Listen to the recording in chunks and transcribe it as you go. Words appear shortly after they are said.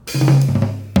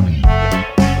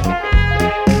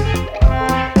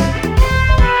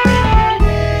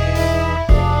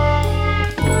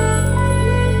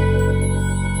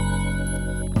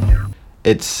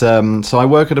It's so I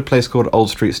work at a place called Old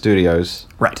Street Studios.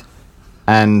 Right.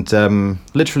 And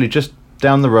literally just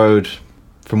down the road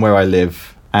from where I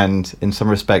live, and in some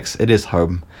respects it is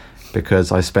home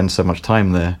because I spend so much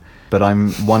time there. But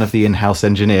I'm one of the in-house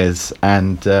engineers,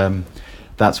 and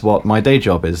that's what my day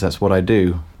job is. That's what I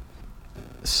do.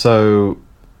 So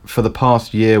for the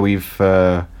past year we've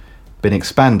been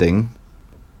expanding.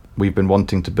 We've been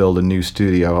wanting to build a new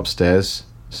studio upstairs.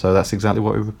 So that's exactly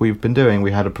what we've been doing.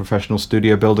 We had a professional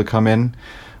studio builder come in.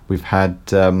 We've had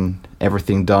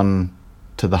everything done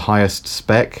to the highest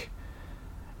spec.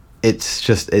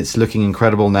 It's looking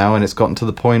incredible now, and it's gotten to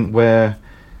the point where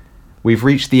we've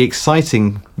reached the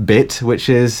exciting bit, which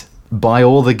is buy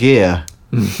all the gear.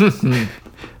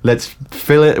 Let's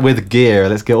fill it with gear.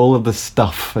 Let's get all of the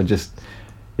stuff and just,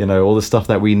 all the stuff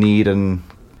that we need. And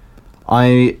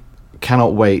I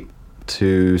cannot wait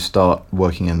to start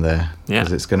working in there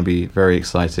because it's going to be very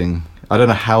exciting. I don't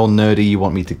know how nerdy you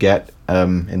want me to get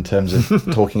in terms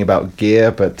of talking about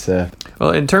gear, but... Well,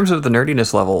 in terms of the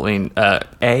nerdiness level, I mean,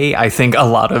 I think a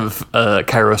lot of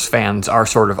Kairos fans are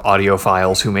sort of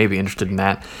audiophiles who may be interested in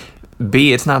that.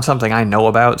 B, it's not something I know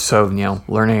about, so,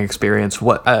 learning experience.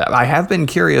 What I have been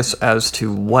curious as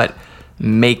to what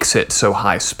makes it so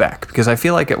high spec, because I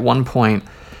feel like at one point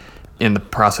in the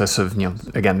process of,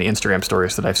 again, the Instagram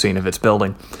stories that I've seen of its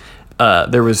building,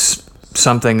 there was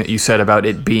something that you said about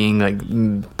it being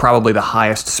like probably the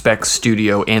highest spec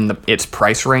studio in its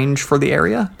price range for the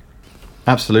area.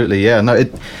 Absolutely, yeah. No,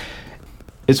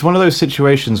 it's one of those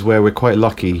situations where we're quite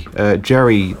lucky.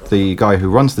 Jerry, the guy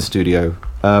who runs the studio,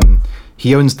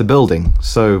 he owns the building,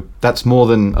 so that's more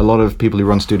than a lot of people who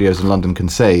run studios in London can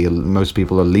say. Most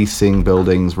people are leasing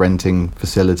buildings, renting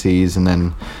facilities, and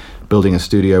then building a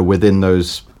studio within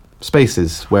those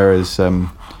spaces, whereas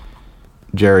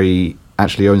Jerry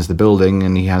actually owns the building,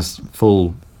 and he's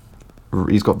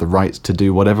got the right to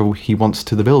do whatever he wants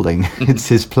to the building. It's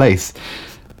his place.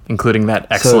 Including that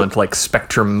excellent,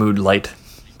 Spectrum mood light.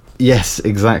 Yes,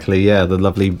 exactly, yeah, the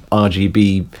lovely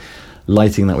RGB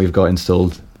lighting that we've got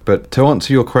installed. But to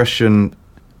answer your question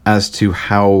as to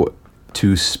how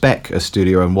to spec a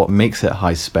studio and what makes it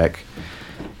high spec,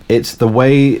 it's the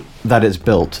way that it's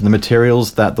built, the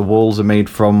materials that the walls are made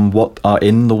from, what are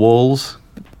in the walls,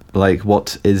 like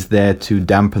what is there to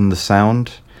dampen the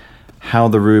sound, how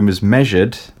the room is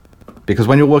measured, because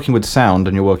when you're working with sound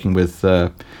and you're working with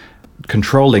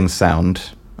controlling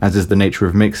sound, as is the nature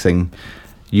of mixing,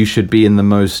 you should be in the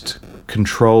most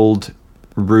controlled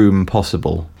room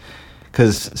possible.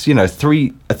 Because, a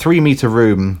 3-meter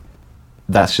room,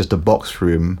 that's just a box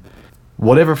room.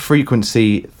 Whatever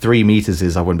frequency 3 meters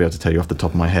is, I wouldn't be able to tell you off the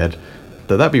top of my head.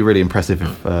 Though that'd be really impressive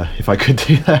if I could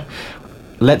do that.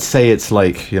 Let's say it's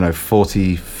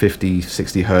 40, 50,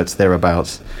 60 hertz,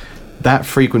 thereabouts. That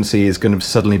frequency is going to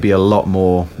suddenly be a lot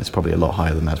more, it's probably a lot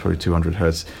higher than that, it's probably 200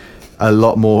 hertz, a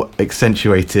lot more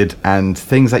accentuated, and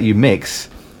things that you mix,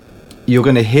 you're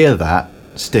going to hear that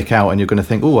stick out, and you're going to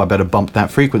think, oh, I better bump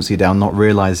that frequency down, not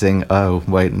realizing, oh,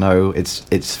 wait, no,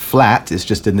 it's flat, it's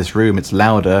just in this room, it's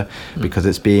louder because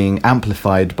it's being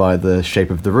amplified by the shape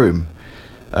of the room.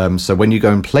 So when you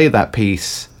go and play that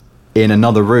piece in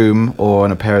another room or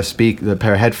on a pair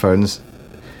of headphones,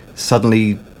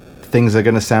 suddenly things are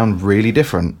going to sound really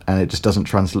different, and it just doesn't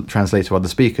translate to other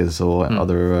speakers or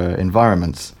other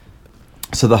environments.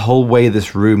 So the whole way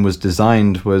this room was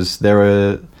designed was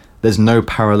there's no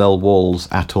parallel walls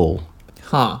at all.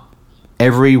 Huh.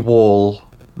 Every wall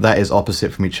that is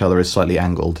opposite from each other is slightly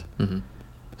angled. Mm-hmm.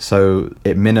 So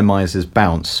it minimizes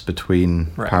bounce between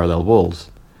parallel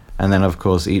walls. And then, of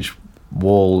course, each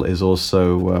wall is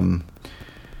also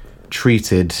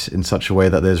treated in such a way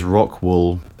that there's rock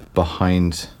wool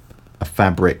behind a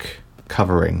fabric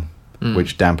covering,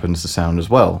 which dampens the sound as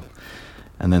well.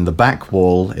 And then the back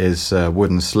wall is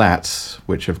wooden slats,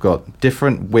 which have got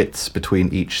different widths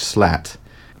between each slat,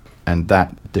 and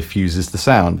that diffuses the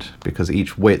sound because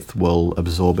each width will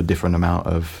absorb a different amount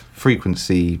of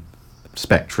frequency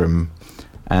spectrum.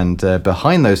 And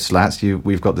behind those slats,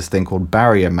 we've got this thing called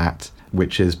barrier mat,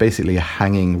 which is basically a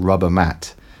hanging rubber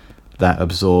mat that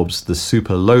absorbs the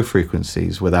super low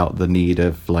frequencies without the need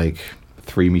of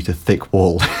 3-meter thick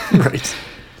wall. Right.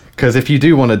 Because if you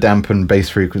do want to dampen bass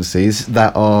frequencies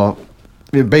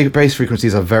bass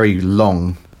frequencies are very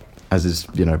long, as is,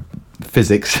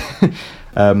 physics.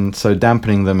 So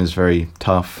dampening them is very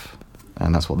tough,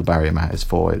 and that's what the barrier mat is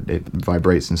for. It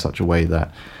vibrates in such a way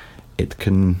that it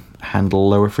can handle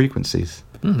lower frequencies.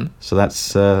 Mm-hmm. So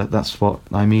that's what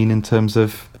I mean in terms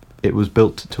of it was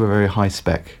built to a very high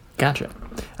spec. Gotcha.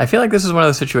 I feel like this is one of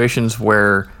those situations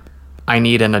where I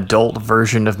need an adult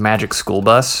version of Magic School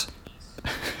Bus.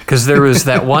 Because there was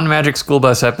that one Magic School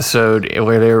Bus episode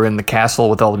where they were in the castle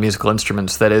with all the musical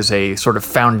instruments that is a sort of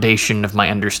foundation of my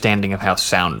understanding of how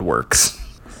sound works.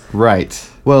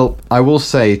 Right. Well, I will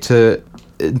say,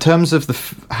 in terms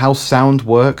of how sound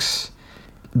works,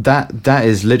 that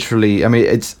is literally, I mean,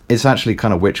 it's actually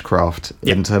kind of witchcraft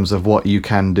in terms of what you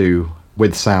can do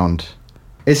with sound.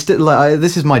 It's still like,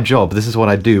 this is my job, this is what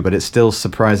I do, but it still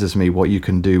surprises me what you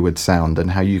can do with sound and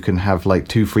how you can have like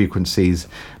two frequencies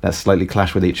that slightly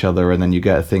clash with each other, and then you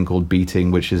get a thing called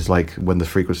beating, which is like when the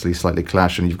frequencies slightly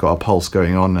clash and you've got a pulse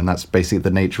going on, and that's basically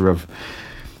the nature of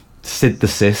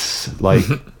synthesis. Like,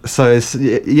 so it's,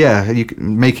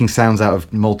 making sounds out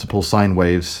of multiple sine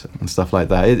waves and stuff like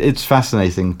that. It's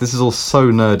fascinating. This is all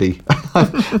so nerdy.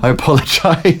 I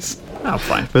apologize. Oh,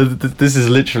 fine. But this is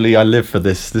literally, I live for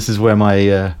this. This is where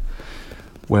my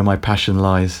passion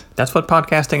lies. That's what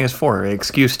podcasting is for. An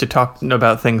excuse to talk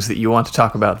about things that you want to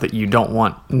talk about that you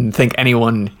don't think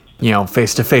anyone,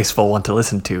 face to face will want to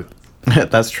listen to.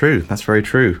 That's true. That's very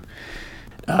true.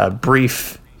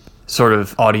 Brief sort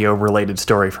of audio related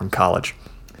story from college.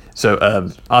 So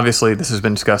obviously this has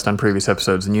been discussed on previous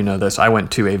episodes, and you know this. I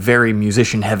went to a very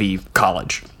musician heavy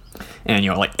college, and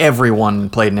like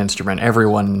everyone played an instrument.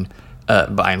 Everyone,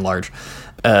 by and large,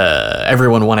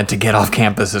 everyone wanted to get off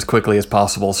campus as quickly as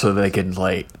possible so they could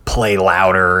like play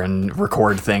louder and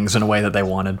record things in a way that they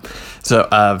wanted. So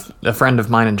a friend of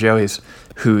mine and Joey's,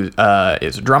 who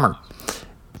is a drummer,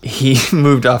 he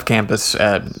moved off campus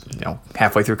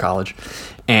halfway through college,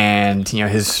 and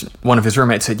one of his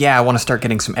roommates said, I want to start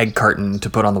getting some egg carton to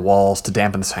put on the walls to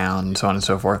dampen the sound, and so on and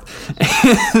so forth.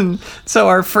 And so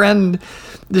our friend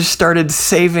just started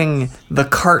saving the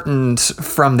cartons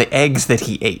from the eggs that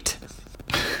he ate.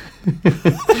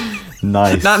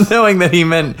 Nice. Not knowing that he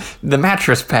meant the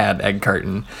mattress pad egg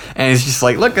carton. And he's just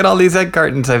like, look at all these egg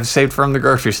cartons I've saved from the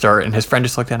grocery store. And his friend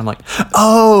just looked at him like,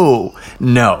 oh,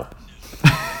 no.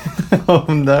 Oh,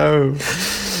 no.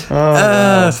 So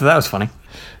that was funny.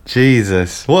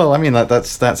 Jesus. Well, I mean, that's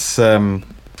so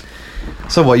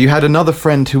what, you had another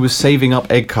friend who was saving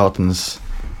up egg cartons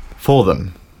for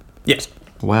them? Yes.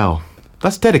 Wow.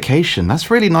 That's dedication.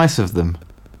 That's really nice of them.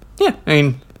 Yeah, I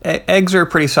mean, eggs are a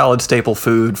pretty solid staple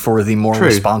food for the more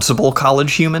responsible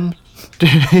college human.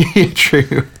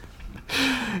 True.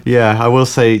 Yeah, I will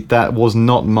say that was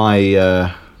not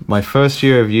my my first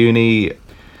year of uni.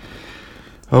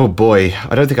 Oh boy,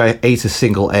 I don't think I ate a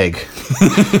single egg.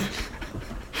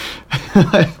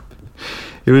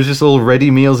 It was just all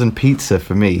ready meals and pizza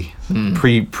for me.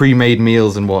 Pre-made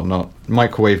meals and whatnot.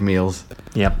 Microwave meals.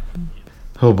 Yep.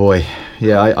 Oh boy.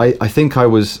 Yeah, I think I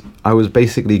was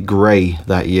basically grey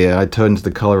that year. I turned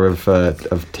the colour of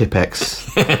Tipex.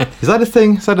 Is that a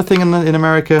thing? Is that a thing in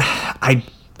America?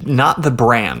 Not the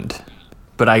brand,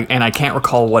 but I can't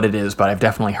recall what it is, but I've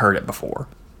definitely heard it before.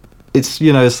 It's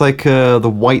it's like the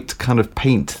white kind of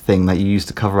paint thing that you use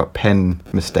to cover up pen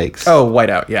mistakes. Oh,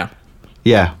 whiteout, yeah.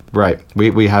 Yeah, right.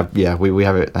 We have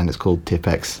it, and it's called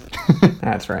Tipex.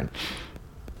 That's right.